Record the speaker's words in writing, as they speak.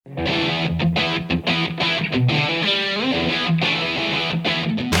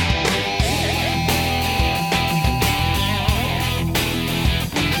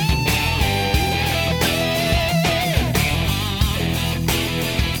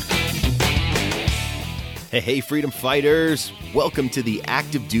Hey, freedom fighters. Welcome to the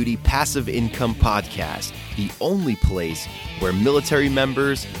Active Duty Passive Income Podcast, the only place where military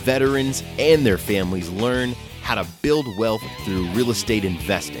members, veterans, and their families learn how to build wealth through real estate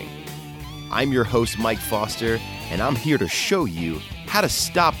investing. I'm your host, Mike Foster, and I'm here to show you how to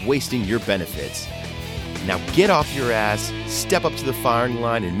stop wasting your benefits. Now get off your ass, step up to the firing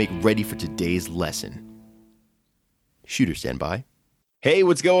line, and make ready for today's lesson. Shooter, stand by. Hey,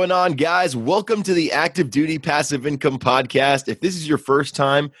 what's going on, guys? Welcome to the Active Duty Passive Income Podcast. If this is your first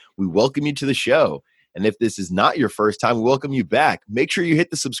time, we welcome you to the show. And if this is not your first time, we welcome you back. Make sure you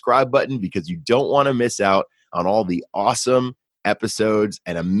hit the subscribe button because you don't want to miss out on all the awesome episodes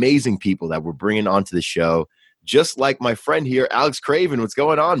and amazing people that we're bringing onto the show. Just like my friend here, Alex Craven. What's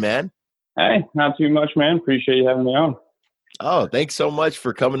going on, man? Hey, not too much, man. Appreciate you having me on. Oh, thanks so much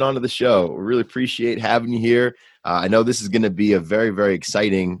for coming on to the show. We really appreciate having you here. I know this is going to be a very, very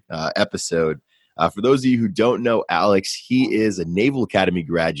exciting episode. For those of you who don't know Alex, he is a Naval Academy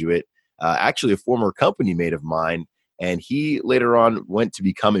graduate, actually a former company mate of mine, and he later on went to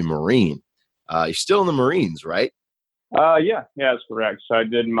become a Marine. You're still in the Marines, right? Yeah, that's correct. So I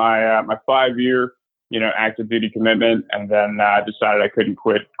did my 5-year, active duty commitment, and then decided I couldn't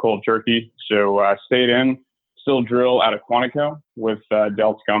quit cold turkey. So stayed in, still drill out of Quantico with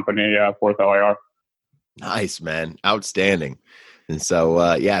Delt's company, 4th LAR. Nice, man. Outstanding. And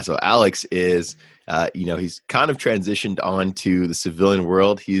so, so Alex is, he's kind of transitioned on to the civilian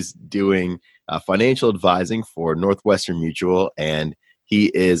world. He's doing financial advising for Northwestern Mutual, and he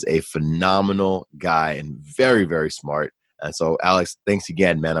is a phenomenal guy and very, very smart. And so, Alex, thanks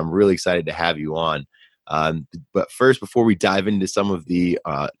again, man. I'm really excited to have you on. But first, before we dive into some of the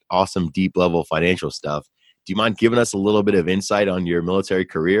awesome deep level financial stuff, do you mind giving us a little bit of insight on your military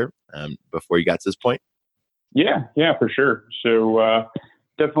career before you got to this point? Yeah, for sure. So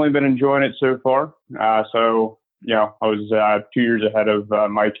definitely been enjoying it so far. I was 2 years ahead of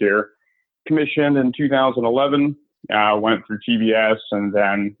Mike here. Commissioned in 2011, went through TBS and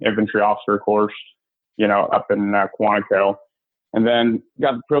then infantry officer course, up in Quantico. And then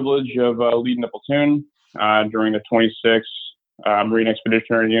got the privilege of leading a platoon during the 26th Marine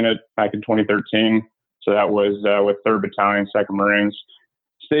Expeditionary Unit back in 2013. So that was with 3rd Battalion, 2nd Marines.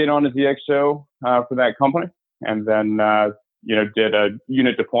 Stayed on as the XO for that company. And then, did a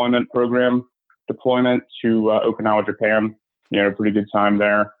unit deployment to Okinawa, Japan. Pretty good time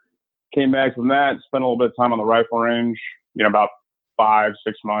there. Came back from that, spent a little bit of time on the rifle range, about 5-6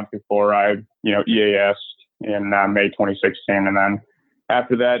 months before I, EAS'd in May 2016. And then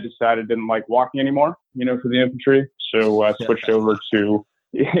after that, decided didn't like walking anymore, for the infantry. So switched over to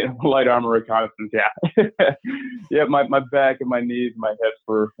light armor reconnaissance. Yeah. My back and my knees, my hips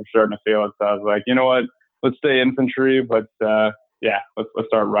were starting to feel it. So I was like, you know what? Let's stay infantry, but let's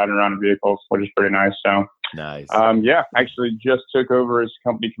start riding around in vehicles, which is pretty nice. So nice. Actually just took over as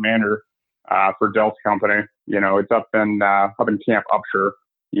company commander for Delt's company. It's up in Camp Upshur,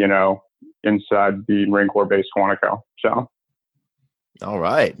 inside the Marine Corps base Quantico. So. All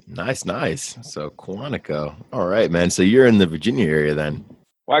right. Nice. So Quantico. All right, man. So you're in the Virginia area then?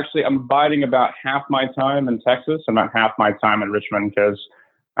 Well, actually, I'm biding about half my time in Texas and about half my time in Richmond because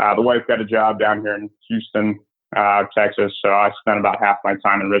the wife got a job down here in Houston, Texas. So I spent about half my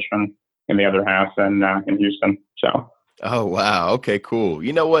time in Richmond and the other half in Houston. So. Oh, wow. Okay, cool.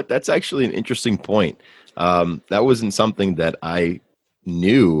 You know what? That's actually an interesting point. That wasn't something that I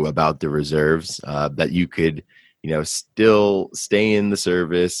knew about the reserves, that you could, still stay in the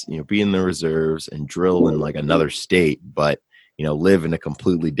service, be in the reserves and drill in like another state, but, live in a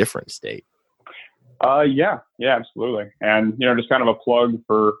completely different state. Yeah, absolutely. And, just kind of a plug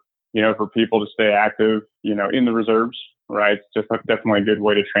for people to stay active, in the reserves, right? It's just definitely a good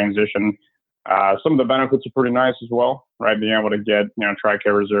way to transition. Some of the benefits are pretty nice as well, right? Being able to get,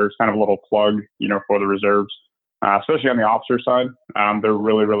 TRICARE reserves, kind of a little plug, for the reserves, especially on the officer side. They're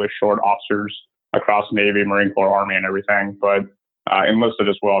really, really short officers across Navy, Marine Corps, Army, and everything, but enlisted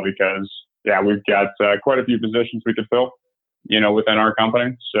as well because, we've got quite a few positions we could fill, within our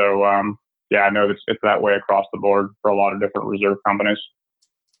company. So, I know it's that way across the board for a lot of different reserve companies.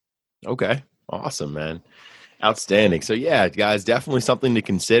 Okay. Awesome, man. Outstanding. So yeah, guys, definitely something to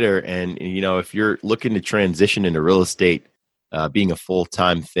consider. And, if you're looking to transition into real estate, being a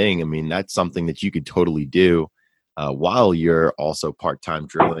full-time thing, I mean, that's something that you could totally do while you're also part-time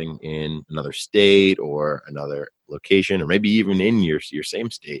drilling in another state or another location, or maybe even in your same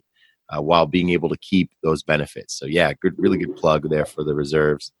state, while being able to keep those benefits. So yeah, really good plug there for the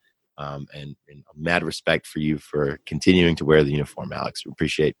reserves. And mad respect for you for continuing to wear the uniform, Alex. We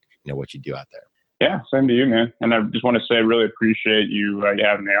appreciate what you do out there. Yeah, same to you, man. And I just want to say, I really appreciate you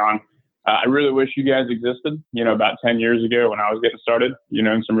having me on. I really wish you guys existed, about 10 years ago when I was getting started,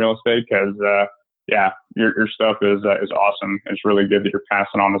 in some real estate, because, yeah, your stuff is awesome. It's really good that you're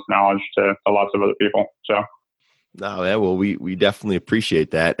passing on this knowledge to lots of other people. So. No, yeah, well, we definitely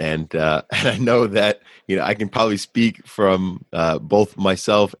appreciate that, and and I know that I can probably speak from both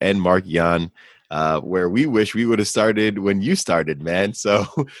myself and Mark Jan, where we wish we would have started when you started, man. So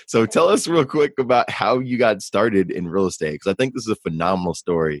tell us real quick about how you got started in real estate, because I think this is a phenomenal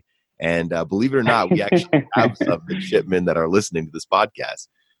story, and believe it or not, we actually have some midshipmen that are listening to this podcast.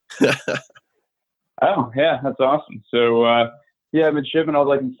 Oh yeah, that's awesome. So. Yeah, midshipman,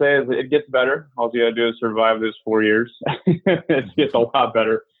 all I can say is it gets better. All you got to do is survive those 4 years. It gets a lot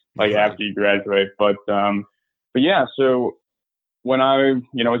better, after you graduate. But yeah, so when I,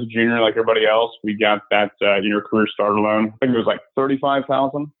 was a junior like everybody else, we got that, career starter loan. I think it was like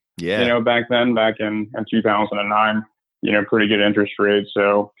 $35,000, back then, back in 2009, pretty good interest rate.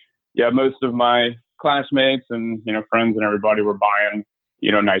 So yeah, most of my classmates and, friends and everybody were buying,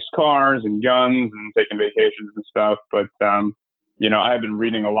 nice cars and guns and taking vacations and stuff. But, I have been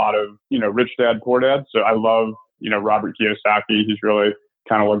reading a lot of, Rich Dad, Poor Dad. So I love, Robert Kiyosaki. He's really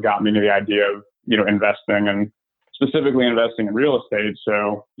kind of what got me to the idea of, investing and specifically investing in real estate.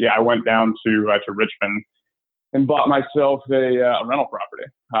 So yeah, I went down to Richmond and bought myself a rental property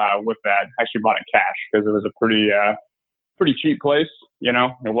with that. Actually bought it cash because it was a pretty cheap place.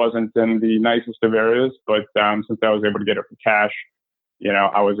 It wasn't in the nicest of areas, but since I was able to get it for cash,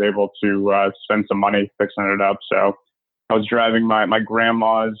 I was able to spend some money fixing it up. So I was driving my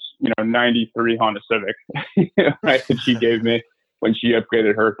grandma's, 93 Honda Civic, right, that she gave me when she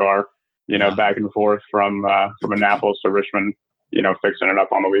upgraded her car, back and forth from Annapolis to Richmond, fixing it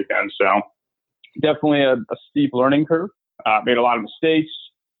up on the weekend. So definitely a steep learning curve. Made a lot of mistakes.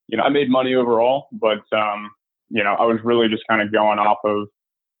 I made money overall, but, I was really just kind of going off of,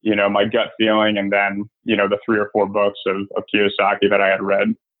 my gut feeling and then, the 3 or 4 books of Kiyosaki that I had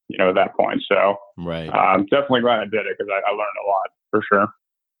read, at that point. So right. Definitely glad I did it because I learned a lot for sure.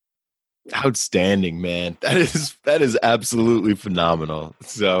 Outstanding, man. That is absolutely phenomenal.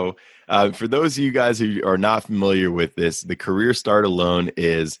 So for those of you guys who are not familiar with this, the Career Starter Loan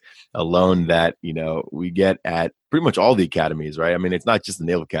is a loan that, we get at pretty much all the academies, right? I mean, it's not just the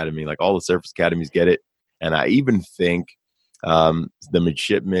Naval Academy, like all the surface academies get it. And I even think the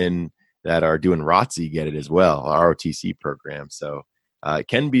midshipmen that are doing ROTC get it as well, our ROTC program. So it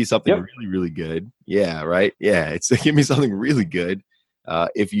can be something really, really good. Yeah, right. Yeah, it can be something really good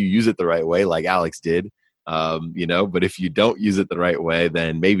if you use it the right way, like Alex did. But if you don't use it the right way,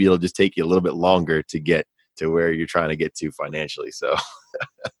 then maybe it'll just take you a little bit longer to get to where you're trying to get to financially. So,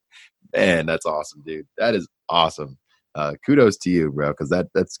 man, that's awesome, dude. That is awesome. Kudos to you, bro, because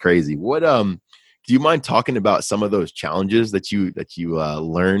that's crazy. What do you mind talking about some of those challenges that you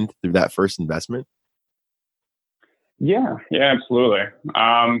learned through that first investment? Yeah, absolutely.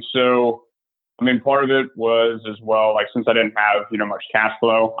 So, part of it was as well, since I didn't have, much cash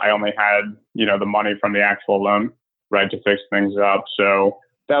flow, I only had, the money from the actual loan, right, to fix things up. So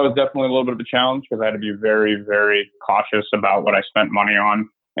that was definitely a little bit of a challenge because I had to be very, very cautious about what I spent money on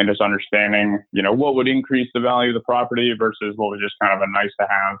and just understanding, what would increase the value of the property versus what was just kind of a nice to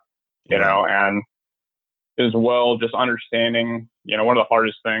have, and as well, just understanding, one of the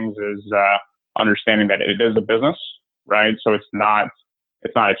hardest things is understanding that it is a business. Right. So it's not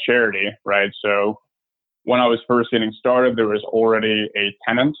a charity. Right. So when I was first getting started, there was already a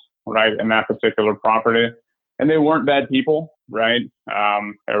tenant, right, in that particular property, and they weren't bad people. Right.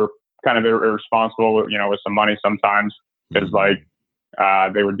 They were kind of irresponsible, with some money sometimes because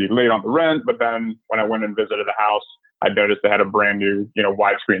they would be late on the rent. But then when I went and visited the house, I noticed they had a brand new,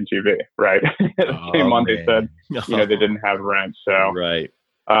 widescreen TV. Right. The same month they said, they didn't have rent. So right.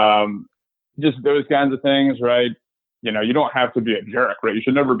 Just those kinds of things. Right. You don't have to be a jerk, right? You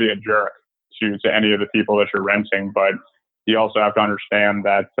should never be a jerk to any of the people that you're renting, but you also have to understand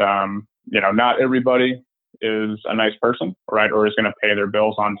that, not everybody is a nice person, right? Or is going to pay their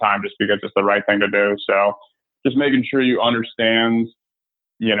bills on time just because it's the right thing to do. So just making sure you understand,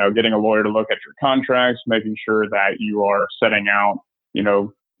 getting a lawyer to look at your contracts, making sure that you are setting out,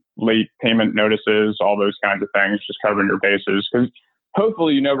 late payment notices, all those kinds of things, just covering your bases. Because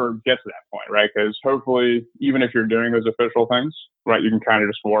hopefully you never get to that point, right? Because hopefully, even if you're doing those official things, right, you can kind of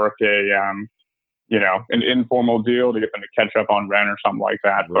just work an informal deal to get them to catch up on rent or something like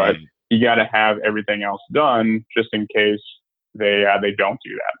that. Right. But you got to have everything else done just in case they don't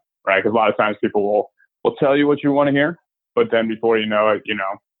do that, right? Because a lot of times people will tell you what you want to hear, but then before you know it,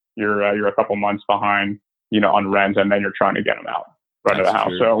 you're a couple months behind, on rent, and then you're trying to get them out of the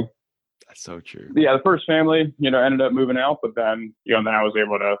house. So That's so true. Yeah, the first family, ended up moving out, but then, then I was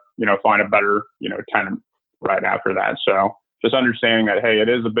able to, find a better, tenant right after that. So just understanding that, hey, it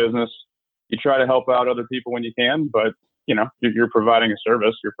is a business. You try to help out other people when you can, but, you're providing a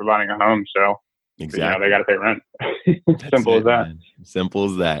service, you're providing a home. So, exactly, they got to pay rent. Simple as that. Man. Simple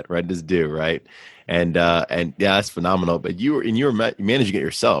as that. Rent is due, right? And yeah, that's phenomenal. But you were managing it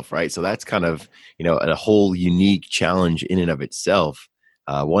yourself, right? So that's kind of, a whole unique challenge in and of itself.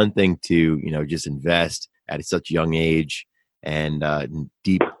 One thing to, just invest at such a young age and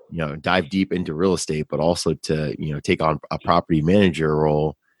dive deep into real estate, but also to, take on a property manager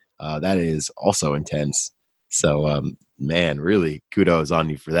role. That is also intense. So, man, really kudos on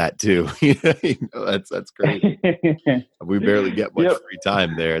you for that too. That's great. We barely get much free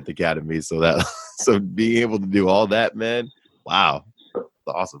time there at the academy. So being able to do all that, man, wow. That's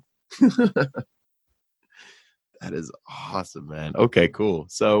awesome. That is awesome, man. Okay, cool.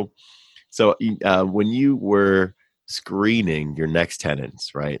 So when you were screening your next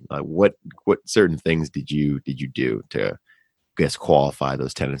tenants, right? Like what certain things did you do to, I guess, qualify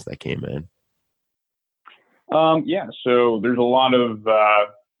those tenants that came in? Yeah, so there's a lot of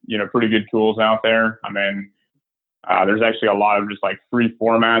pretty good tools out there. I mean, there's actually a lot of just like free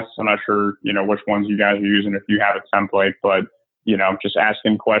formats. I'm not sure which ones you guys are using if you have a template, but just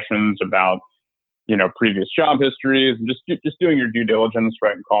asking questions about previous job histories and just doing your due diligence,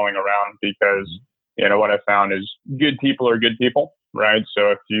 right, and calling around, because what I found is good people are good people, right?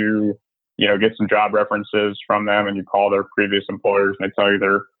 So if you get some job references from them and you call their previous employers and they tell you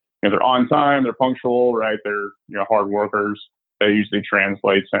they're on time, they're punctual, right, they're hard workers, that usually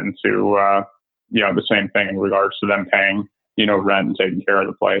translates into the same thing in regards to them paying rent and taking care of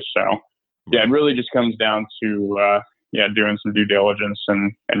the place. So yeah, it really just comes down to doing some due diligence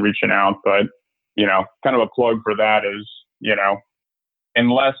and reaching out. But kind of a plug for that is,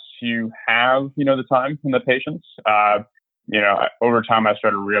 unless you have, the time and the patience, over time I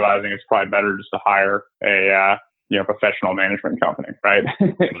started realizing it's probably better just to hire a, professional management company, right?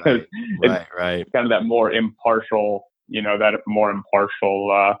 Because right. Kind of that more impartial,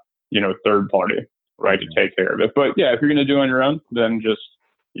 third party, right, to take care of it. But yeah, if you're going to do it on your own, then just,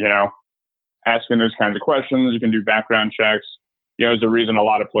 asking those kinds of questions. You can do background checks. There's a reason a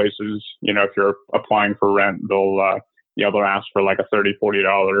lot of places, if you're applying for rent, they'll ask for like a $30,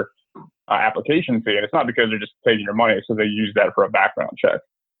 $40 application fee. And it's not because they're just taking your money. So they use that for a background check,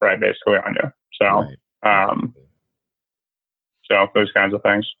 right, basically on you. So, so those kinds of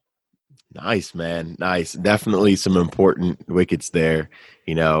things. Nice, man. Nice. Definitely some important wickets there.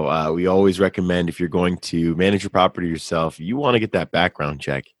 We always recommend, if you're going to manage your property yourself, you want to get that background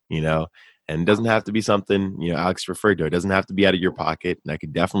check, and it doesn't have to be something, Alex referred to. It doesn't have to be out of your pocket. And that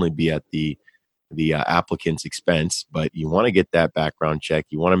could definitely be at the applicant's expense, but you want to get that background check.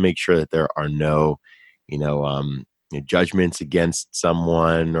 You want to make sure that there are no, judgments against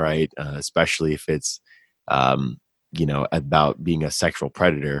someone, right? Especially if it's, about being a sexual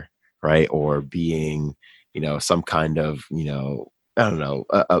predator, right? Or being, some kind of, I don't know,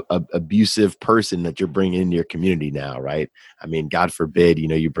 a abusive person that you're bringing into your community now, right? I mean, God forbid,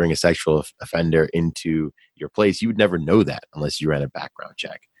 you bring a sexual offender into your place. You would never know that unless you ran a background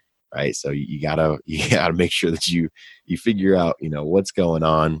check, right? So you gotta make sure that you figure out, what's going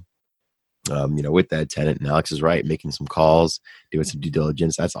on, with that tenant. And Alex is right, making some calls, doing some due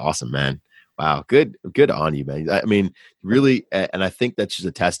diligence. That's awesome, man. Wow. Good on you, man. I mean, really, and I think that's just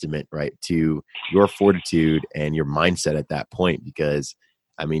a testament, right, to your fortitude and your mindset at that point, because,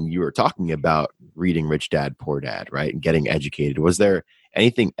 I mean, you were talking about reading Rich Dad, Poor Dad, right, and getting educated. Was there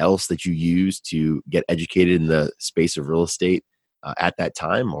anything else that you used to get educated in the space of real estate at that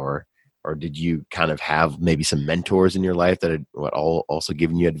time, or did you kind of have maybe some mentors in your life that had also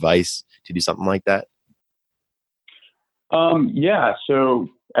given you advice to do something like that? Yeah. So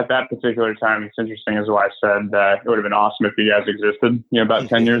at that particular time, it's interesting as well. I said that it would have been awesome if you guys existed, about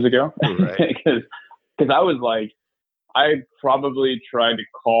 10 years ago. Because I was like, I probably tried to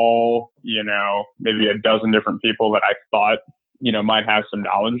call, maybe a dozen different people that I thought, might have some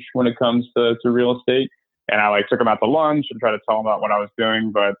knowledge when it comes to real estate. And I took them out to lunch and tried to tell them about what I was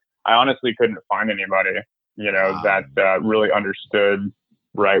doing. But I honestly couldn't find anybody, that really understood,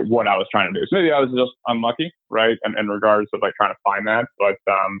 right, what I was trying to do. So maybe I was just unlucky, right, in regards of trying to find that. But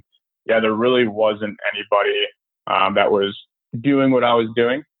there really wasn't anybody that was doing what I was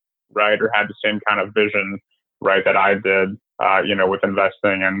doing, right, or had the same kind of vision, right, that I did, with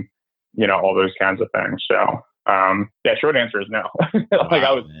investing and, all those kinds of things. So short answer is no.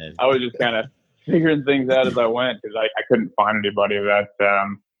 Wow, I was just kind of figuring things out as I went, because I couldn't find anybody that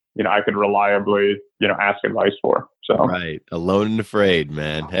I could reliably ask advice for. So right, alone and afraid,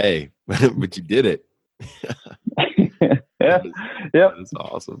 man. Hey, but you did it. Yeah. Yep. That is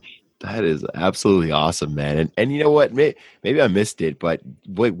awesome. That is absolutely awesome, man. And you know what? Maybe I missed it, but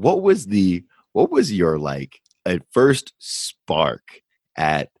wait, what was your like at first spark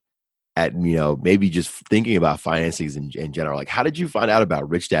at maybe just thinking about finances in general? Like, how did you find out about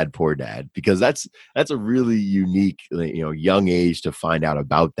Rich Dad Poor Dad? Because that's a really unique, young age to find out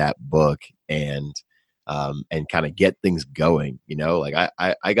about that book and kind of get things going. Like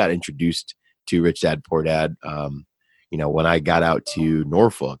I got introduced to Rich Dad Poor Dad, when I got out to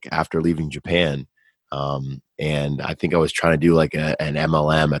Norfolk after leaving Japan. And I think I was trying to do like an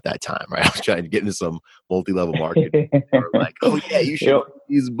MLM at that time, right? I was trying to get into some multi-level marketing. They were like, oh yeah, you should read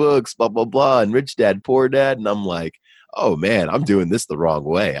these books, blah, blah, blah, and Rich Dad, Poor Dad. And I'm like, oh man, I'm doing this the wrong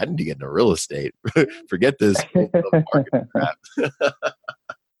way. I need to get into real estate. Forget this multi-level marketing crap.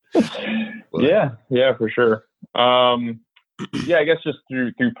 Yeah, for sure. Yeah, I guess just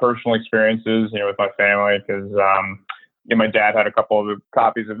through personal experiences, with my family, because my dad had a couple of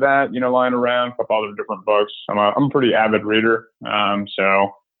copies of that, lying around, a couple other different books. I'm a pretty avid reader,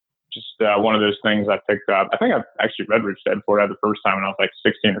 so just one of those things I picked up. I think I've actually read Rich Dad Poor Dad the first time when I was like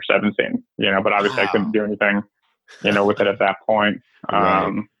 16 or 17, but obviously I couldn't do anything, with it at that point.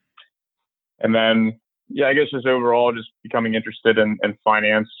 Right. And then, yeah, I guess just overall, just becoming interested in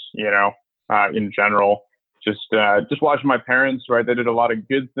finance, in general. Just watching my parents, right? They did a lot of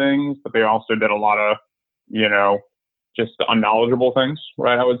good things, but they also did a lot of, just unknowledgeable things,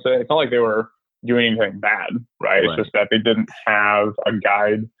 right? I would say it's not like they were doing anything bad, right? It's just that they didn't have a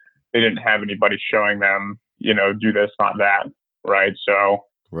guide. They didn't have anybody showing them, do this, not that, right? So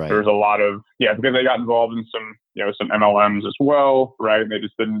there was a lot of, because they got involved in some, some MLMs as well, right? And they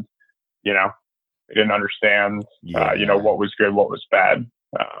just didn't, they didn't understand, what was good, what was bad,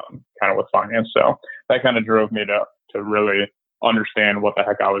 kind of with finance. So that kind of drove me to really understand what the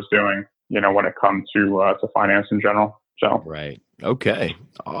heck I was doing, when it comes to finance in general. So right. Okay.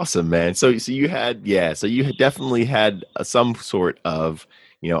 Awesome, man. So you had definitely had some sort of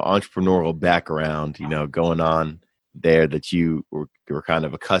entrepreneurial background, going on there that you were kind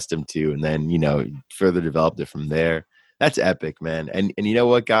of accustomed to, and then further developed it from there. That's epic, man. And you know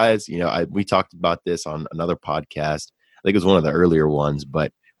what, guys? We talked about this on another podcast. I think it was one of the earlier ones,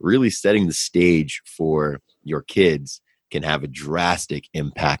 but really setting the stage for your kids can have a drastic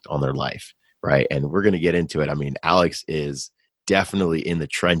impact on their life, right? And we're going to get into it. I mean, Alex is definitely in the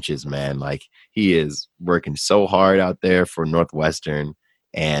trenches, man. Like, he is working so hard out there for Northwestern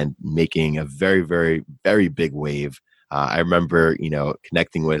and making a very, very, very big wave. I remember,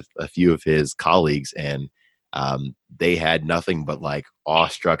 connecting with a few of his colleagues, and they had nothing but like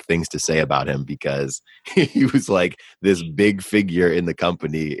awestruck things to say about him, because he was like this big figure in the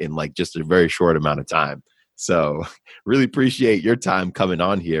company in like just a very short amount of time. So really appreciate your time coming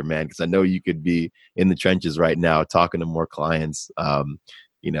on here, man, because I know you could be in the trenches right now talking to more clients,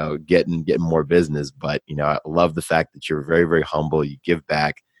 getting more business. But, I love the fact that you're very, very humble. You give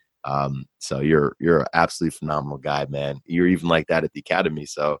back. So you're an absolutely phenomenal guy, man. You're even like that at the Academy.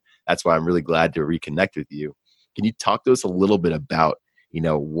 So that's why I'm really glad to reconnect with you. Can you talk to us a little bit about,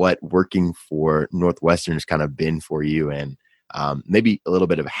 what working for Northwestern has kind of been for you, and maybe a little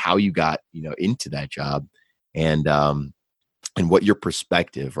bit of how you got, into that job, and what your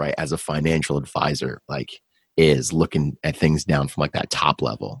perspective, right, as a financial advisor, like, is looking at things down from like that top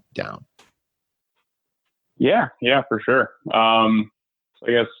level down? Yeah, for sure. So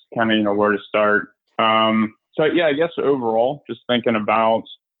I guess kind of, where to start. So yeah, I guess overall, just thinking about,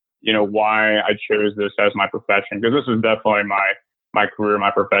 why I chose this as my profession, because this is definitely my career,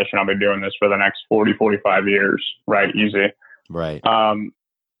 my profession. I'll be doing this for the next 40, 45 years, right? Easy. Right.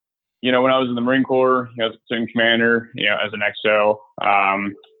 When I was in the Marine Corps, as a platoon commander, as an XO, I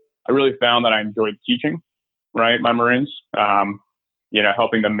really found that I enjoyed teaching, right, my Marines,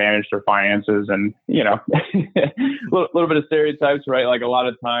 helping them manage their finances, and, a little bit of stereotypes, right? Like a lot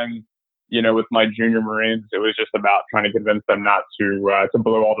of times, with my junior Marines, it was just about trying to convince them not to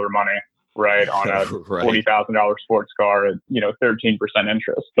blow all their money, right, on a right. $40,000 sports car at, 13%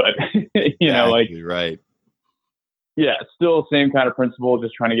 interest. But, exactly, right. Yeah, still same kind of principle,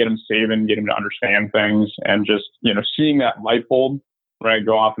 just trying to get them saving, get them to understand things, and just, seeing that light bulb, right,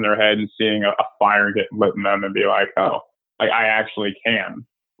 go off in their head, and seeing a fire get lit in them, and be like, oh, like, I actually can,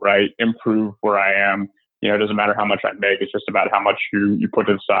 right, improve where I am. It doesn't matter how much I make. It's just about how much you put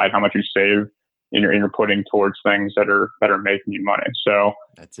aside, how much you save, and you're putting towards things that are making you money. So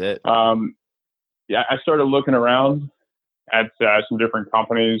that's it. I started looking around at some different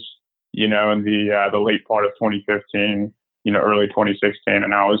companies, in the late part of 2015, early 2016,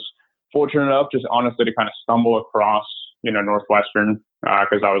 and I was fortunate enough, just honestly, to kind of stumble across, Northwestern,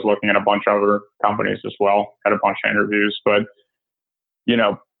 because I was looking at a bunch of other companies as well, had a bunch of interviews. But,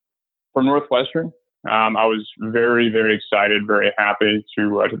 for Northwestern, I was very, very excited, very happy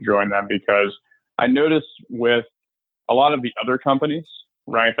to join them, because I noticed with a lot of the other companies,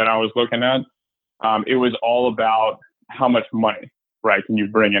 right, that I was looking at, it was all about how much money, right, can you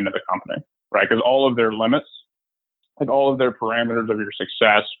bring into the company, right? Because all of their limits, like all of their parameters of your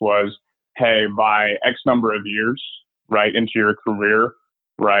success was, hey, by X number of years, right, into your career,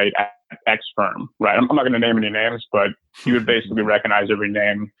 right, at X firm, right? I'm not going to name any names, but you would basically recognize every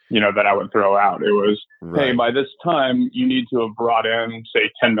name, that I would throw out. It was, hey, by this time, you need to have brought in,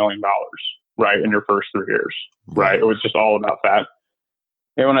 say, $10 million, right, in your first 3 years, right? It was just all about that.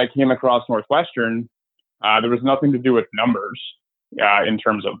 And when I came across Northwestern, there was nothing to do with numbers in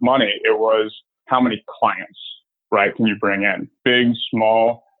terms of money. It was how many clients, right, can you bring in? Big,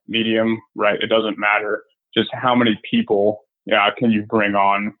 small, medium, right? It doesn't matter. Just how many people can you bring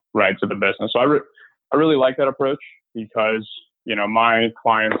on, right, to the business. So I really like that approach, because, my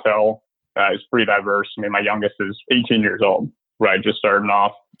clientele is pretty diverse. I mean, my youngest is 18 years old, right? Just starting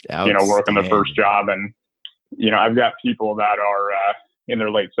off, working their first job. And, I've got people that are in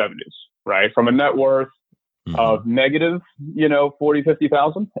their late 70s, right? From a net worth of negative, 40,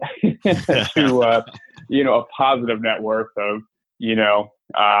 50,000 to, a positive net worth of,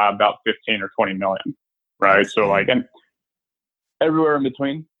 about 15 or 20 million, right? So and everywhere in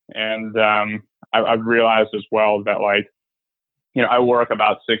between. And I've realized as well that I work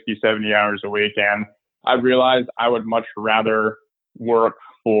about 60, 70 hours a week, and I realized I would much rather work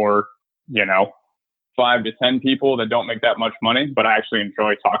for, 5 to 10 people that don't make that much money, but I actually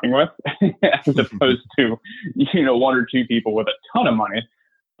enjoy talking with, as opposed to, 1 or 2 people with a ton of money,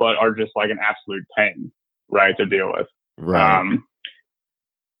 but are just like an absolute pain, right, to deal with. Right.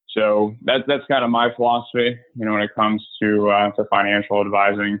 So that's kind of my philosophy, when it comes to financial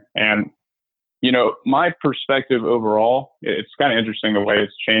advising. And, my perspective overall, it's kind of interesting the way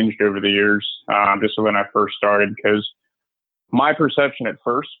it's changed over the years, just when I first started, because my perception at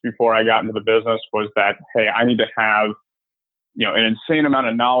first, before I got into the business, was that, hey, I need to have, an insane amount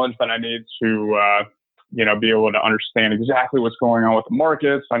of knowledge that I need to, be able to understand exactly what's going on with the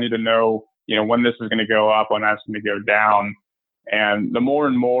markets. I need to know, when this is going to go up, when that's going to go down. And the more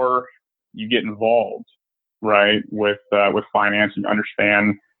and more you get involved, right, with finance, and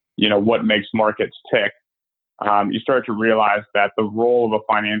understand, what makes markets tick, you start to realize that the role of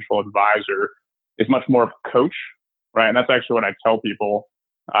a financial advisor is much more of a coach, right? And that's actually what I tell people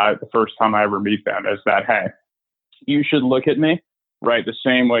the first time I ever meet them, is that, hey, you should look at me, right, the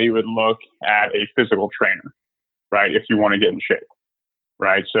same way you would look at a physical trainer, right, if you want to get in shape,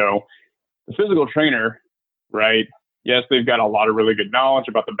 right? So the physical trainer, right, yes, they've got a lot of really good knowledge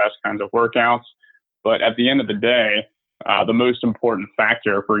about the best kinds of workouts, but at the end of the day, the most important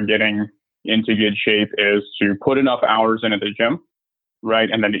factor for getting into good shape is to put enough hours in at the gym, right,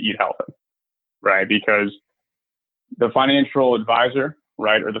 and then to eat healthy, right? Because the financial advisor,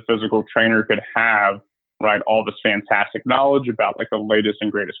 right, or the physical trainer could have, right, all this fantastic knowledge about the latest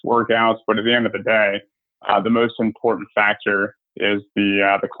and greatest workouts, but at the end of the day, the most important factor is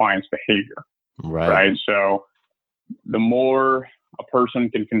the client's behavior, right? So the more a person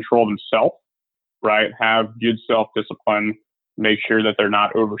can control themselves, right, have good self-discipline, make sure that they're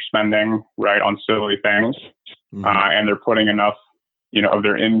not overspending, right, on silly things, and they're putting enough, of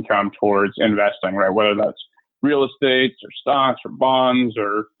their income towards investing, right, whether that's real estate or stocks or bonds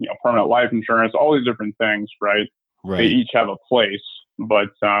or, permanent life insurance, all these different things, right? They each have a place, but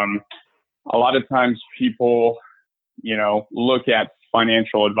a lot of times people, look at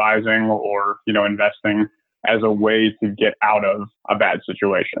financial advising or, investing as a way to get out of a bad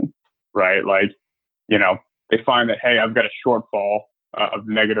situation, right? They find that, hey, I've got a shortfall of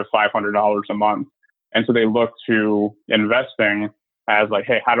negative $500 a month. And so they look to investing as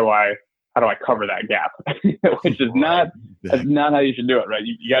hey, how do I cover that gap? Which is that's not how you should do it, right?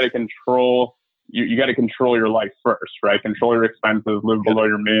 You got to control, you got to control your life first, right? Control your expenses, live below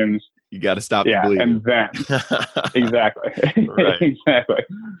your means. You got to stop the bleeding. And then, exactly. Exactly.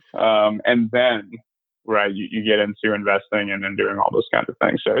 And then, right, you get into investing and then doing all those kinds of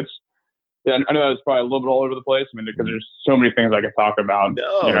things. So I know that's probably a little bit all over the place. I mean, because there's so many things I could talk about,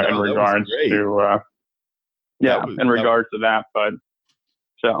 in regards to, in regards to that. But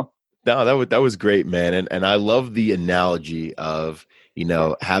so. No, that was great, man. And I love the analogy of,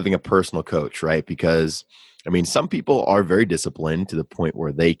 having a personal coach, right? Because, I mean, some people are very disciplined to the point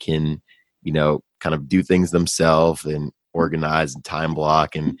where they can, kind of do things themselves and organize and time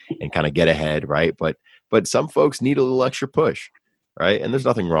block and kind of get ahead, right? But some folks need a little extra push, right? And there's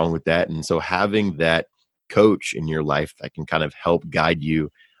nothing wrong with that. And so having that coach in your life that can kind of help guide you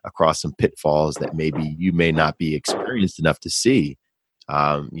across some pitfalls that maybe you may not be experienced enough to see,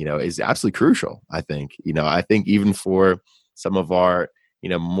 is absolutely crucial. I think even for some of our,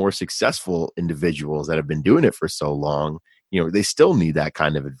 more successful individuals that have been doing it for so long, they still need that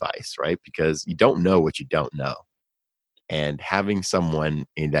kind of advice, right? Because you don't know what you don't know. And having someone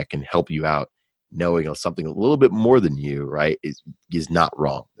that can help you out, knowing something a little bit more than you, right, is not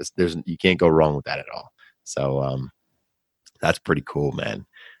wrong. You can't go wrong with that at all. So that's pretty cool, man.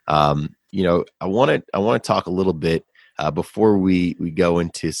 I want to talk a little bit before we go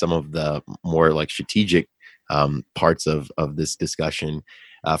into some of the more like strategic parts of this discussion,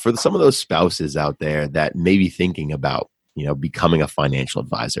 for some of those spouses out there that may be thinking about, becoming a financial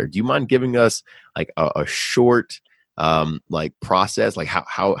advisor. Do you mind giving us like a short like process, like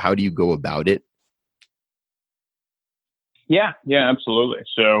how do you go about it? Yeah, absolutely.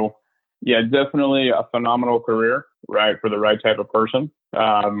 So yeah, definitely a phenomenal career, right, for the right type of person.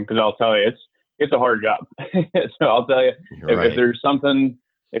 Because I'll tell you, it's a hard job. So I'll tell you, if there's something,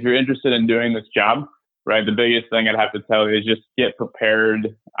 if you're interested in doing this job, right, the biggest thing I'd have to tell you is just get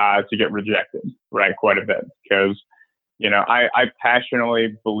prepared to get rejected, right, quite a bit. Because, I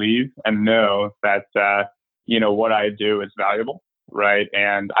passionately believe and know that, what I do is valuable, right,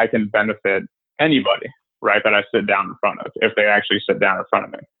 and I can benefit anybody, right, that I sit down in front of, if they actually sit down in front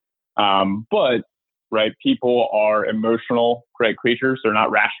of me. But right, people are emotional, right, creatures. They're not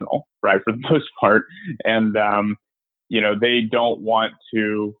rational, right, for the most part. And, they don't want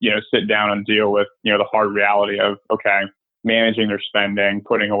to, sit down and deal with, the hard reality of, okay, managing their spending,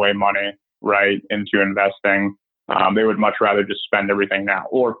 putting away money, right, into investing. They would much rather just spend everything now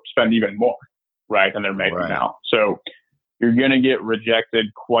or spend even more, right, than they're making now. So you're going to get rejected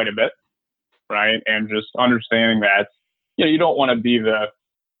quite a bit, right? And just understanding that, you don't want to be the,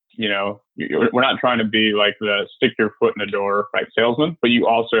 we're not trying to be like the stick your foot in the door, right, salesman, but you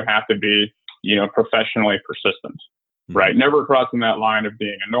also have to be, professionally persistent, right? Never crossing that line of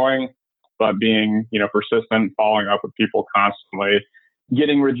being annoying, but being, persistent, following up with people constantly,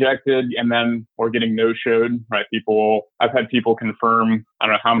 getting rejected or getting no-showed, right? I've had people confirm, I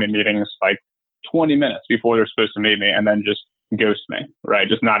don't know how many meetings, like 20 minutes before they're supposed to meet me, and then just ghost me, right?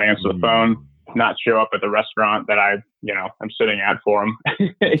 Just not answer the phone, not show up at the restaurant that I'm sitting at for them,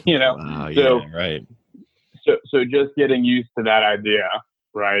 Wow, so, yeah, right. So just getting used to that idea,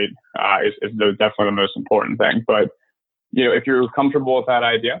 right, is definitely the most important thing. But, if you're comfortable with that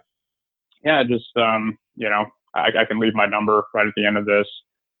idea, yeah, just, I can leave my number right at the end of this.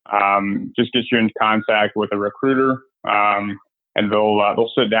 Just get you in contact with a recruiter, and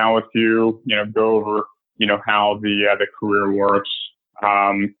they'll sit down with you, go over, how the career works,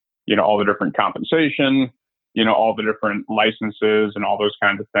 all the different compensation, all the different licenses and all those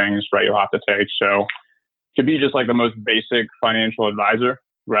kinds of things, right, you'll have to take. So to be just like the most basic financial advisor,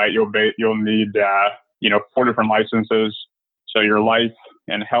 right, you'll need, 4 different licenses. So your life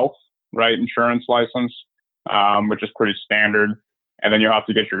and health, right, insurance license, which is pretty standard. And then you'll have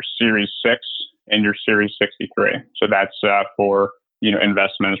to get your Series 6 and your Series 63. So that's for,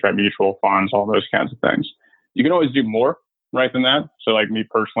 investments, right, mutual funds, all those kinds of things. You can always do more, right, than that. So like me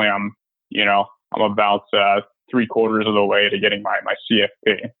personally, I'm about 3/4 of the way to getting my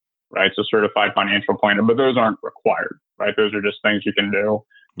CFP, right? So certified financial planner, but those aren't required, right? Those are just things you can do,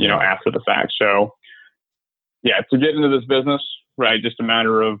 after the fact. So yeah, to get into this business, right, just a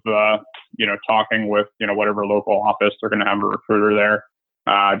matter of, talking with, whatever local office, they're going to have a recruiter there.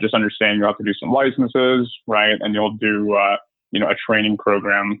 Just understand you'll have to do some licenses, right? And you'll do, a training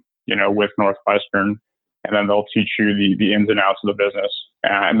program, with Northwestern, and then they'll teach you the ins and outs of the business.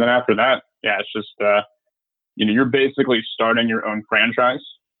 And then after that, yeah, it's just, you're basically starting your own franchise.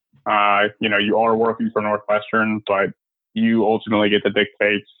 You are working for Northwestern, but you ultimately get to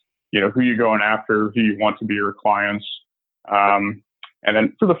dictate, who you're going after, who you want to be your clients. And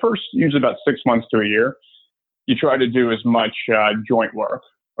then for the first, usually about 6 months to a year, you try to do as much joint work,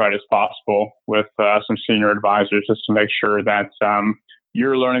 right, as possible with some senior advisors, just to make sure that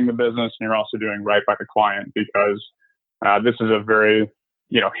you're learning the business and you're also doing right by the client, because this is a very,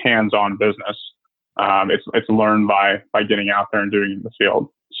 hands-on business. It's learned by getting out there and doing it in the field.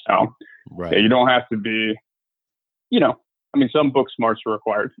 So right. Yeah, you don't have to be, some book smarts are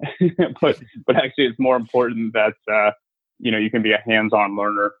required, but actually it's more important that, you can be a hands-on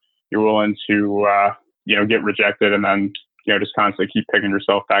learner. You're willing to, get rejected and then, just constantly keep picking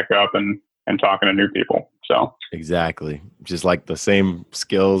yourself back up and talking to new people. So exactly. Just like the same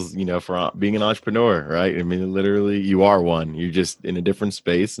skills, for being an entrepreneur, right? I mean, literally you are one, you're just in a different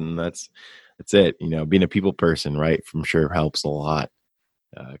space, and that's it. Being a people person, right, from sure helps a lot.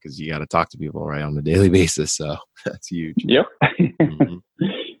 because you got to talk to people right on a daily basis. So that's huge. Yep. Mhm.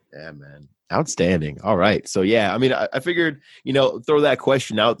 Yeah, man. Outstanding. All right. So yeah, I mean, I figured, throw that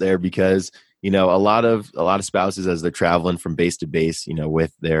question out there because, a lot of spouses as they're traveling from base to base,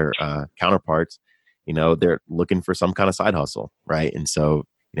 with their counterparts, they're looking for some kind of side hustle. Right. And so,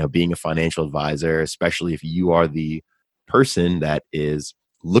 being a financial advisor, especially if you are the person that is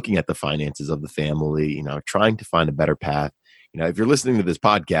looking at the finances of the family, trying to find a better path. If you're listening to this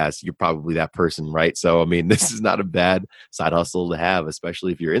podcast, you're probably that person, right? So, I mean, this is not a bad side hustle to have,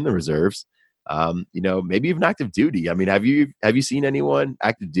 especially if you're in the reserves. Maybe even active duty. I mean, have you seen anyone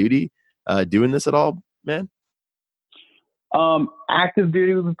active duty doing this at all, man? Active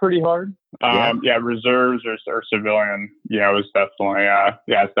duty would be pretty hard. Yeah, reserves or civilian. It's definitely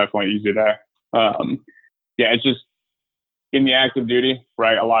it's definitely easy to. It's just in the active duty,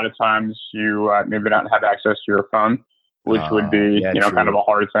 right? A lot of times you maybe not have access to your phone, which would be kind of a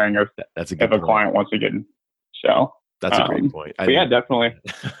hard thing that's a good if a point. client wants to get in. So that's a great point. But yeah, definitely.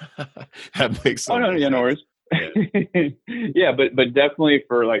 That makes sense. No worries. Yeah, but definitely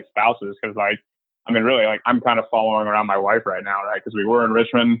for like spouses, because really, I'm kind of following around my wife right now, right? Because we were in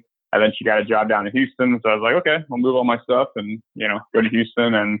Richmond, and then she got a job down in Houston. So I was like, okay, we'll move all my stuff and go to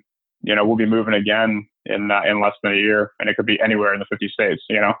Houston, and we'll be moving again in less than a year, and it could be anywhere in the 50 states.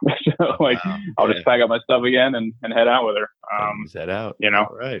 So I'll just pack up my stuff again and head out with her. Head out.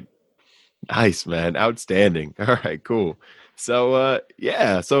 All right. Nice, man. Outstanding. All right, cool. So,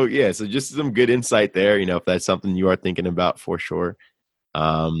 so just some good insight there, if that's something you are thinking about for sure.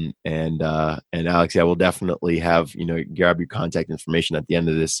 And Alex, we'll definitely have, grab your contact information at the end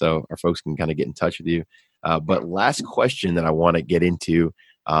of this so our folks can kind of get in touch with you. But last question that I want to get into,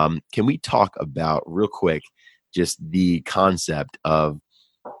 can we talk about real quick, just the concept of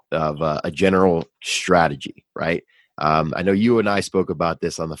a general strategy, right? I know you and I spoke about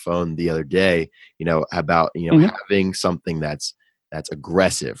this on the phone the other day, about, having something that's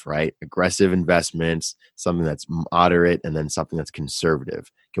aggressive, right? Aggressive investments, something that's moderate, and then something that's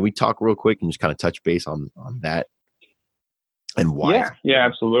conservative. Can we talk real quick and just kind of touch base on that and why? Yeah,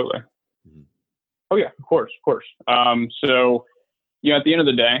 absolutely. Mm-hmm. Oh yeah, of course. So, at the end of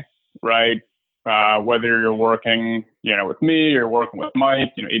the day, right, whether you're working, with me or working with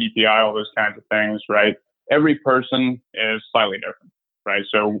Mike, ADPI, all those kinds of things, right? Every person is slightly different, right?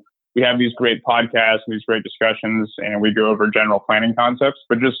 So we have these great podcasts, these great discussions, and we go over general planning concepts.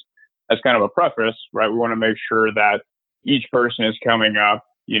 But just as kind of a preface, right, we want to make sure that each person is coming up,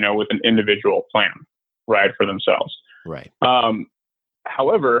 with an individual plan, right, for themselves. Right.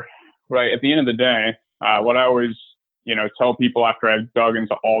 However, right, at the end of the day, what I always, tell people after I've dug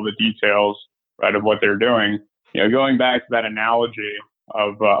into all the details, right, of what they're doing, going back to that analogy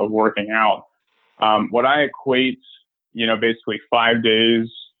of working out, what I equate, basically 5 days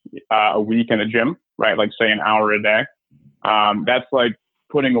a week in the gym, right? Like say an hour a day. That's like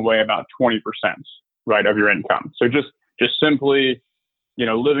putting away about 20%, right, of your income. So just simply,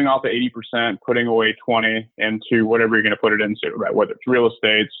 living off the 80%, putting away 20 into whatever you're going to put it into, right? Whether it's real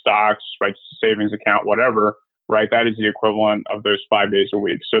estate, stocks, right, savings account, whatever, right? That is the equivalent of those 5 days a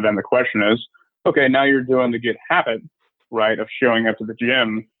week. So then the question is, okay, now you're doing the good habit, right, of showing up to the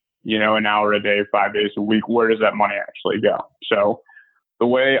gym, an hour a day, 5 days a week. Where does that money actually go? So the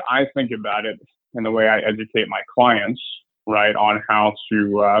way I think about it and the way I educate my clients, right, on how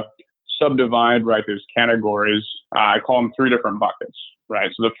to subdivide, right, those categories, I call them 3 different buckets, right?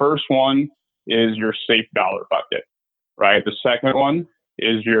 So the first one is your safe dollar bucket, right? The second one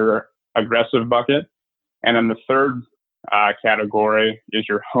is your aggressive bucket. And then the third category is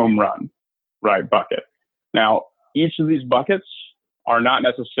your home run, right, bucket. Now, each of these buckets are not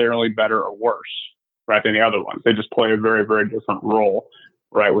necessarily better or worse, right, than the other ones. They just play a very, very different role,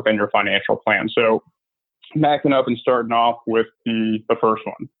 right, within your financial plan. So backing up and starting off with the first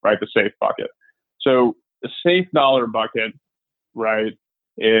one, right, the safe bucket. So the safe dollar bucket, right,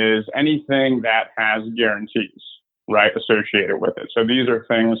 is anything that has guarantees, right, associated with it. So these are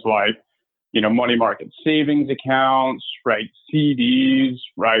things like, money market savings accounts, right, CDs,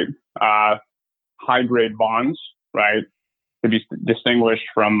 right, high grade bonds, right, to be distinguished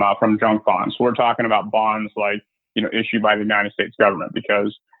from junk bonds. So we're talking about bonds like, issued by the United States government,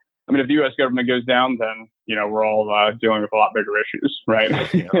 because if the U.S. government goes down, then, we're all dealing with a lot bigger issues, right?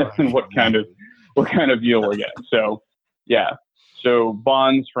 And what kind of deal we're getting. So, yeah. So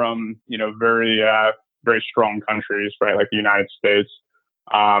bonds from, very, very strong countries, right? Like the United States.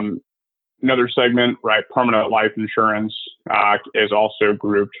 Another segment, right? Permanent life insurance is also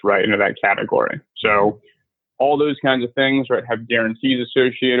grouped right into that category. So all those kinds of things, right, have guarantees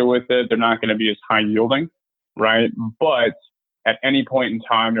associated with it. They're not going to be as high yielding, right? But at any point in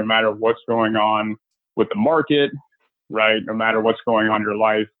time, no matter what's going on with the market, right? No matter what's going on in your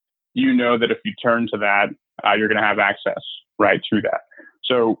life, you know that if you turn to that, you're going to have access, right, to that.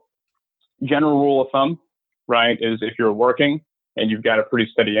 So general rule of thumb, right, is if you're working and you've got a pretty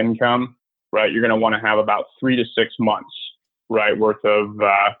steady income, right, you're going to want to have about 3 to 6 months, right, worth of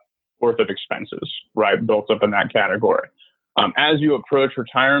expenses, right, built up in that category. As you approach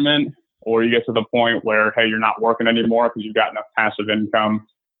retirement, or you get to the point where, hey, you're not working anymore because you've got enough passive income,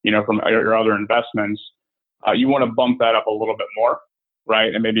 from your other investments, you want to bump that up a little bit more,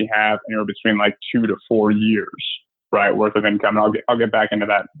 right, and maybe have between like 2 to 4 years, right, worth of income. And I'll get back into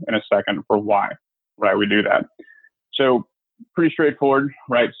that in a second for why, right, we do that. So pretty straightforward,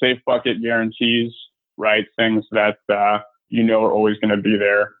 right? Safe bucket guarantees, right? Things that are always going to be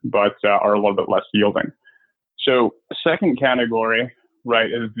there, but are a little bit less yielding. So second category,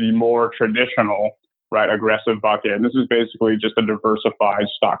 right, is the more traditional, right, aggressive bucket. And this is basically just a diversified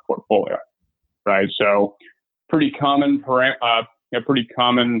stock portfolio, right? So pretty common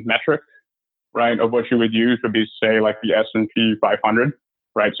metric, right, of what you would use would be, say, like the S&P 500,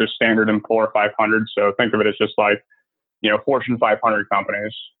 right? So Standard & Poor 500. So think of it as just like, Fortune 500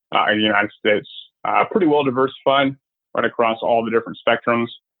 companies in the United States, pretty well diversified right across all the different spectrums,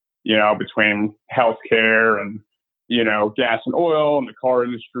 between healthcare and, gas and oil and the car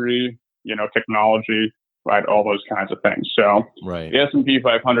industry, technology, right? All those kinds of things. So right. The S&P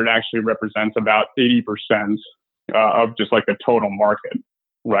 500 actually represents about 80% of just like the total market,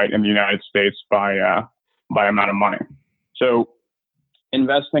 right, in the United States by amount of money. So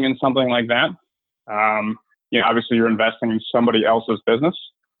investing in something like that, obviously you're investing in somebody else's business.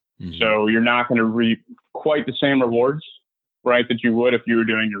 Mm-hmm. So you're not going to reap quite the same rewards, right, that you would if you were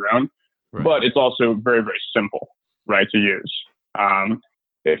doing your own. Right. But it's also very, very simple, right, to use.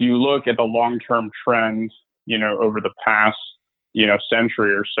 If you look at the long-term trend, over the past,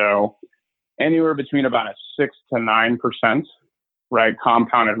 century or so, anywhere between about a 6 to 9%, right,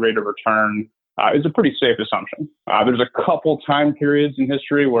 compounded rate of return is a pretty safe assumption. There's a couple time periods in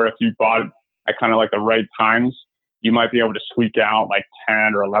history where if you bought at kind of like the right times, you might be able to squeak out like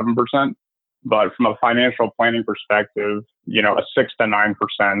 10 or 11%. But from a financial planning perspective, a 6 to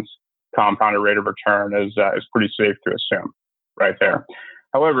 9% compounded rate of return is pretty safe to assume right there.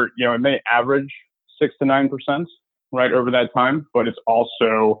 However, it may average 6 to 9%, right, over that time, but it's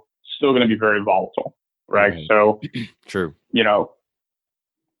also still going to be very volatile, right? Mm-hmm. So, true.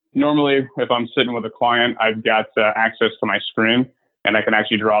 Normally if I'm sitting with a client, I've got access to my screen and I can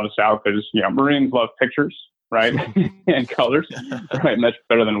actually draw this out because, Marines love pictures, right? And colors, right? Much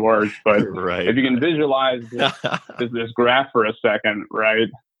better than words. But right. If you can visualize this graph for a second, right?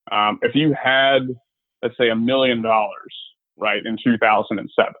 If you had, let's say, $1 million, right, in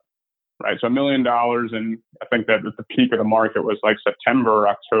 2007, right? So $1 million, and I think that at the peak of the market was like September or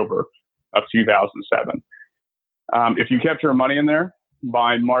October of 2007. If you kept your money in there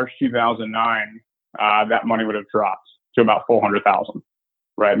by March 2009, that money would have dropped to about 400,000,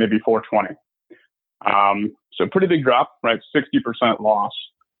 right? Maybe 420. So pretty big drop, right? 60% loss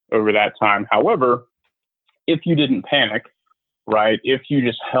over that time. However, if you didn't panic, right? If you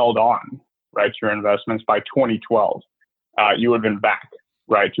just held on, right, to your investments by 2012, you would have been back,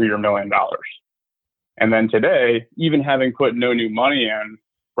 right, to your $1 million. And then today, even having put no new money in,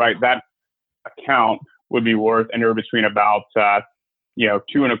 right, that account would be worth anywhere between about,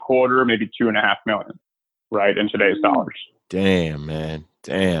 2.25, maybe 2.5 million, right, in today's dollars. Damn, man.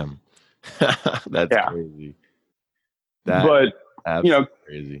 Damn. That's crazy. But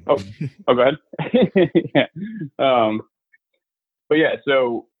crazy. Oh, go ahead. Yeah. But yeah,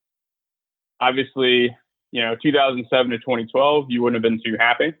 so obviously, 2007 to 2012, you wouldn't have been too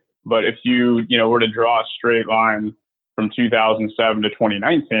happy. But if you, were to draw a straight line from 2007 to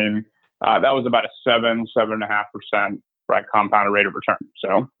 2019, that was about a 7.5%, right, compounded rate of return.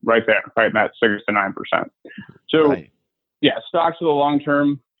 So right there, right in that 6 to 9%. So right. Yeah, stocks for the long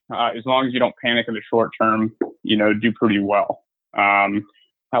term, as long as you don't panic in the short term, do pretty well.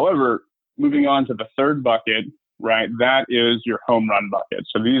 However, moving on to the third bucket, right, that is your home run bucket.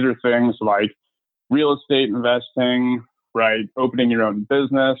 So these are things like real estate investing, right, opening your own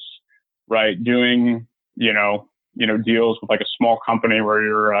business, right, doing, deals with like a small company where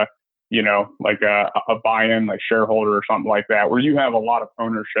you're, like a buy-in, like shareholder or something like that, where you have a lot of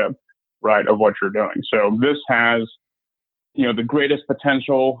ownership, right, of what you're doing. So this has, the greatest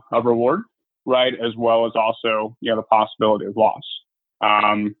potential of reward, right, as well as also, the possibility of loss.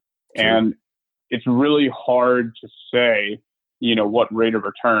 And it's really hard to say, what rate of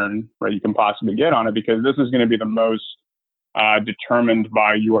return, right, you can possibly get on it, because this is going to be the most determined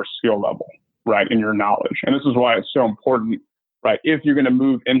by your skill level, right, and your knowledge. And this is why it's so important right? If you're going to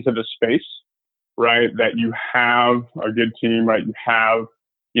move into the space, right, that you have a good team, right? You have,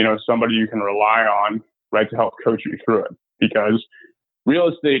 somebody you can rely on, right, to help coach you through it. Because real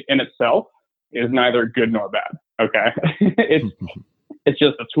estate in itself is neither good nor bad. Okay. It's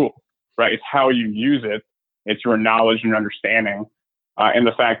just a tool, right? It's how you use it. It's your knowledge and your understanding. And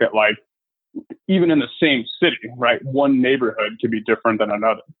the fact that, like, even in the same city, right, one neighborhood could be different than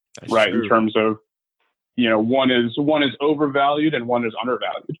another. That's right. True. In terms of, one is overvalued and one is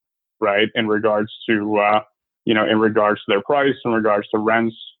undervalued, right? In regards to, in regards to their price, in regards to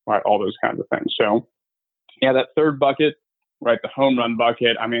rents, right? All those kinds of things. So yeah, that third bucket, right? The home run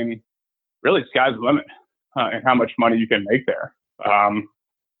bucket. I mean, really sky's the limit and how much money you can make there.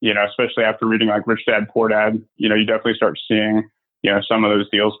 Especially after reading like Rich Dad, Poor Dad, you definitely start seeing, some of those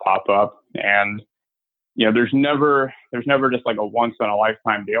deals pop up, and, there's never just like a once in a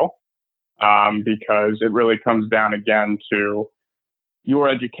lifetime deal. Because it really comes down again to your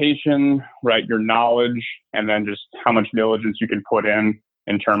education, right? Your knowledge, and then just how much diligence you can put in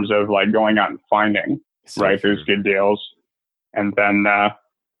terms of like going out and finding, right, those good deals, and then,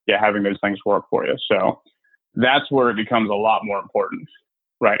 having those things work for you. So that's where it becomes a lot more important,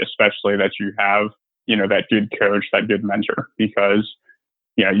 right? Especially that you have, that good coach, that good mentor, because,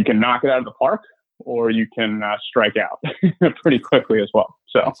 you can knock it out of the park, or you can strike out pretty quickly as well.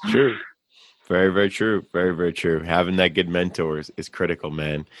 So that's true. Very, very true. Very, very true. Having that good mentor is critical,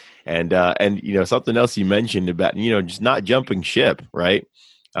 man. And something else you mentioned about, just not jumping ship, right?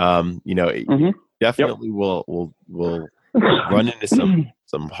 Definitely will run into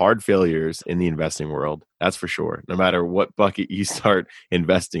some hard failures in the investing world. That's for sure. No matter what bucket you start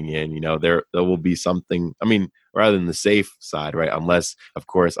investing in, there will be something, rather than the safe side, right? Unless, of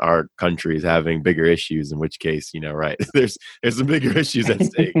course, our country is having bigger issues, in which case, right, there's some bigger issues at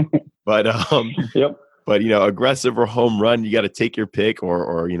stake. But yep. But aggressive or home run, you got to take your pick,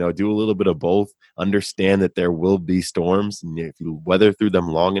 or do a little bit of both. Understand that there will be storms, and if you weather through them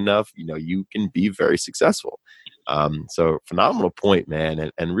long enough, you can be very successful. So phenomenal point,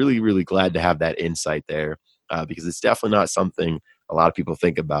 man, and really, really glad to have that insight there, because it's definitely not something a lot of people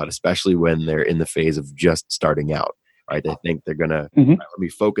think about, especially when they're in the phase of just starting out, right? They think they're gonna let me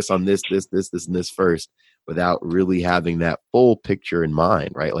focus on this, and this first, without really having that full picture in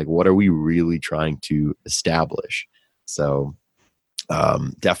mind, right? Like, what are we really trying to establish? So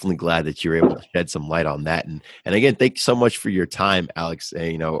definitely glad that you're able to shed some light on that. And again, thank you so much for your time, Alex.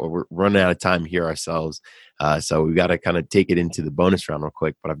 We're running out of time here ourselves. So we've got to kind of take it into the bonus round real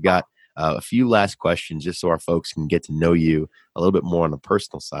quick, but I've got a few last questions just so our folks can get to know you a little bit more on the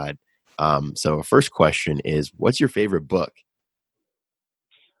personal side. So first question is, what's your favorite book?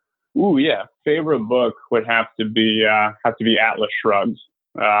 Ooh, yeah. Favorite book would have to be Atlas Shrugged,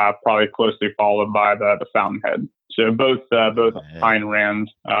 probably closely followed by the Fountainhead. So both Ayn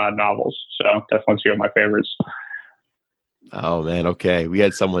Rand novels. So definitely two of my favorites. Oh man, okay. We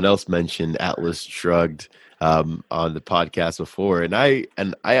had someone else mention Atlas Shrugged on the podcast before, and I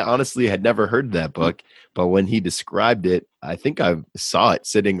honestly had never heard that book. But when he described it, I think I saw it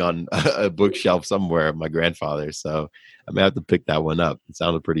sitting on a bookshelf somewhere of my grandfather. So I may have to pick that one up. It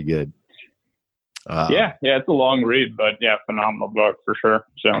sounded pretty good. Yeah, it's a long read, but yeah, phenomenal book for sure.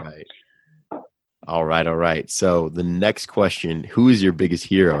 So. Right. All right. So the next question, who is your biggest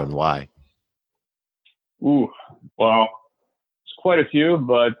hero and why? Ooh, well, it's quite a few,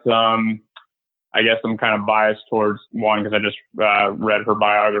 but I guess I'm kind of biased towards one because I just read her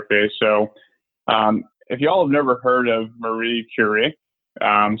biography. So if y'all have never heard of Marie Curie,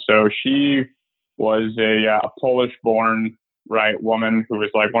 so she was a Polish-born, right, woman who was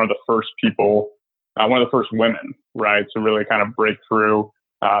like one of the first people, one of the first women, right, to really kind of break through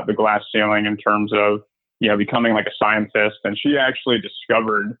the glass ceiling in terms of, becoming like a scientist. And she actually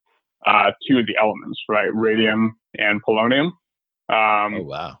discovered two of the elements, right? Radium and polonium, oh,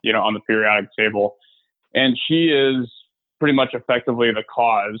 wow. On the periodic table. And she is pretty much effectively the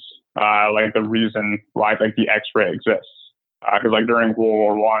cause, like the reason why like the X-ray exists. Because like during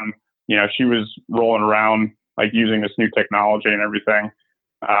World War I, she was rolling around like using this new technology and everything.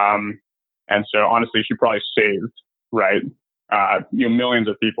 And so honestly, she probably saved, right, millions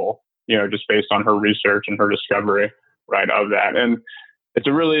of people, just based on her research and her discovery, right, of that. And it's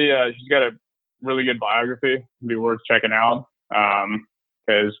a really, she's got a really good biography. It'd be worth checking out.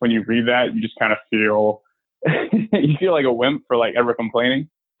 Because when you read that, you just kind of feel, you feel like a wimp for like ever complaining,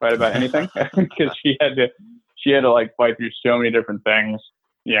 right, about anything. Because she had to like fight through so many different things.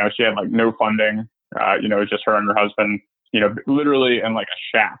 She had like no funding. It was just her and her husband, literally in like a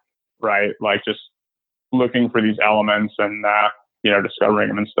shack, right? Like just looking for these elements and, discovering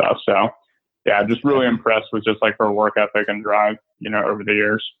them and stuff. So yeah, just really impressed with just like her work ethic and drive, over the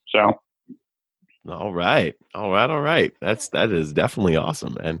years. So. All right. That is definitely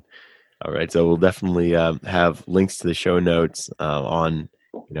awesome, man. All right. So we'll definitely have links to the show notes on,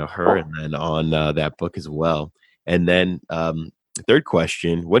 her and then on that book as well. And then third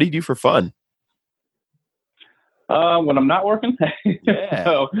question, what do you do for fun? When I'm not working.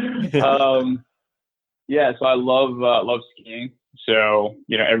 Yeah. So I love skiing. So,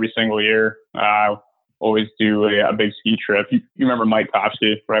 every single year, I always do a big ski trip. You remember Mike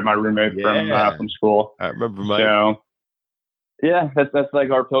Kofsky, right? My roommate from school. I remember Mike. So, yeah, that's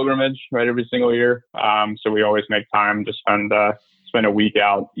like our pilgrimage, right? Every single year. So we always make time to spend a week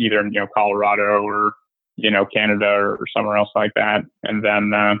out either in, Colorado or, Canada or somewhere else like that. And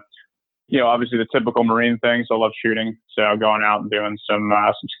then, obviously the typical Marine things. I love shooting. So going out and doing some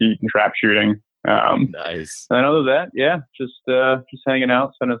skeet and trap shooting. Nice. And other than that, yeah, just hanging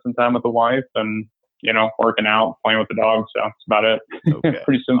out, spending some time with the wife and, working out, playing with the dog. So that's about it. Okay.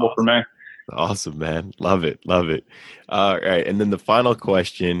 Pretty simple for me. Awesome, man. Love it. All right. And then the final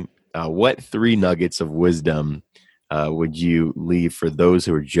question, what 3 nuggets of wisdom would you leave for those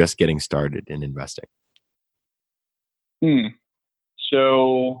who are just getting started in investing?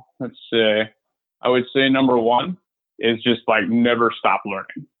 So let's say, I would say number 1 is just like never stop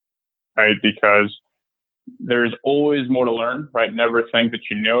learning, right? Because there's always more to learn, right? Never think that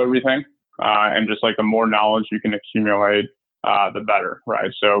you know everything. And just like the more knowledge you can accumulate, the better,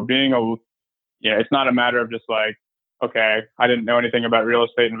 right? So it's not a matter of just like, okay, I didn't know anything about real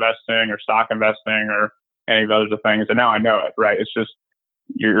estate investing or stock investing or any of those other things, and now I know it, right? It's just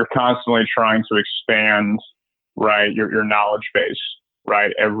you're constantly trying to expand, right, your knowledge base,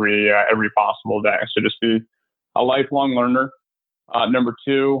 right, every possible day. So just be a lifelong learner. Number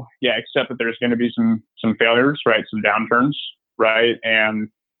 2, accept that there's going to be some failures, right, some downturns, right, and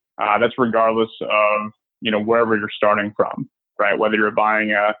that's regardless of wherever you're starting from, right, whether you're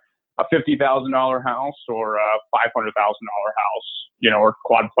buying a $50,000 house or a $500,000 house, or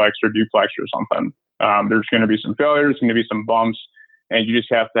quadplex or duplex or something. There's going to be some failures, going to be some bumps, and you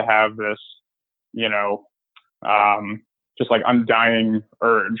just have to have this, just like undying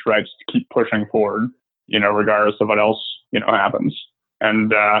urge, right, just to keep pushing forward, regardless of what else, happens.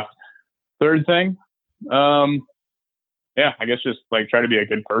 And third thing, I guess just like try to be a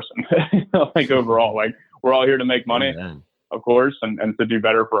good person, like overall, like we're all here to make money. Amen. Of course, and to do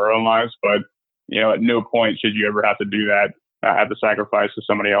better for our own lives. But, at no point should you ever have to do that at the sacrifice of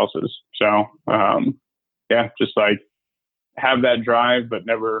somebody else's. So, just like have that drive, but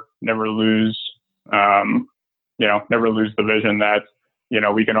never lose, never lose the vision that,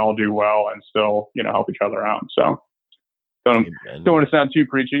 we can all do well and still, help each other out. So don't want to sound too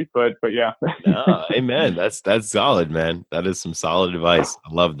preachy, but yeah. No, amen. That's solid, man. That is some solid advice.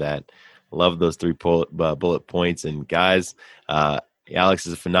 I love that. Love those 3 bullet points. And guys, Alex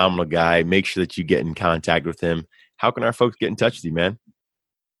is a phenomenal guy. Make sure that you get in contact with him. How can our folks get in touch with you, man?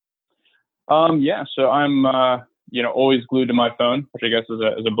 So I'm, always glued to my phone, which I guess is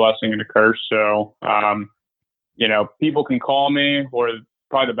a blessing and a curse. So, people can call me, or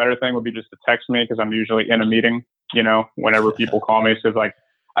probably the better thing would be just to text me because I'm usually in a meeting, whenever people call me. So it's like,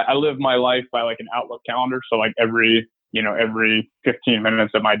 I live my life by like an Outlook calendar. So like every 15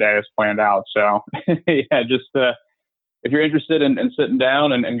 minutes of my day is planned out. So just if you're interested in sitting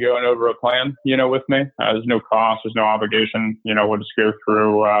down and going over a plan, with me, there's no cost, there's no obligation. We'll just go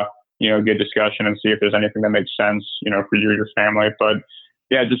through, a good discussion and see if there's anything that makes sense, for you or your family. But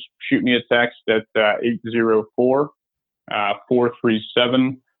just shoot me a text at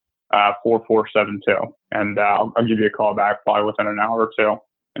 804-437-4472. And I'll give you a call back probably within an hour or 2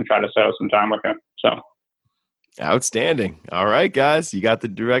 and try to set up some time with you. So. Outstanding. All right, guys, you got the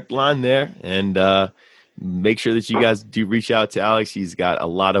direct line there, and make sure that you guys do reach out to Alex. He's got a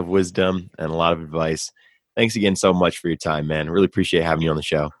lot of wisdom and a lot of advice. Thanks again so much for your time, man. Really appreciate having you on the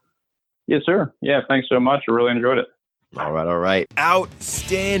show. Yes, sir. Yeah, thanks so much. I really enjoyed it. All right.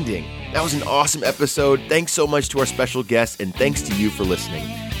 Outstanding. That was an awesome episode. Thanks so much to our special guest, and thanks to you for listening.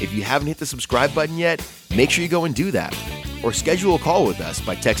 If you haven't hit the subscribe button yet, make sure you go and do that. Or schedule a call with us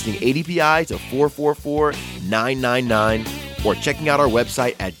by texting ADPI to 444-999 or checking out our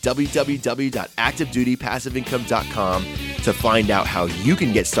website at www.activedutypassiveincome.com to find out how you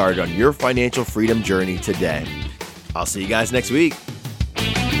can get started on your financial freedom journey today. I'll see you guys next week.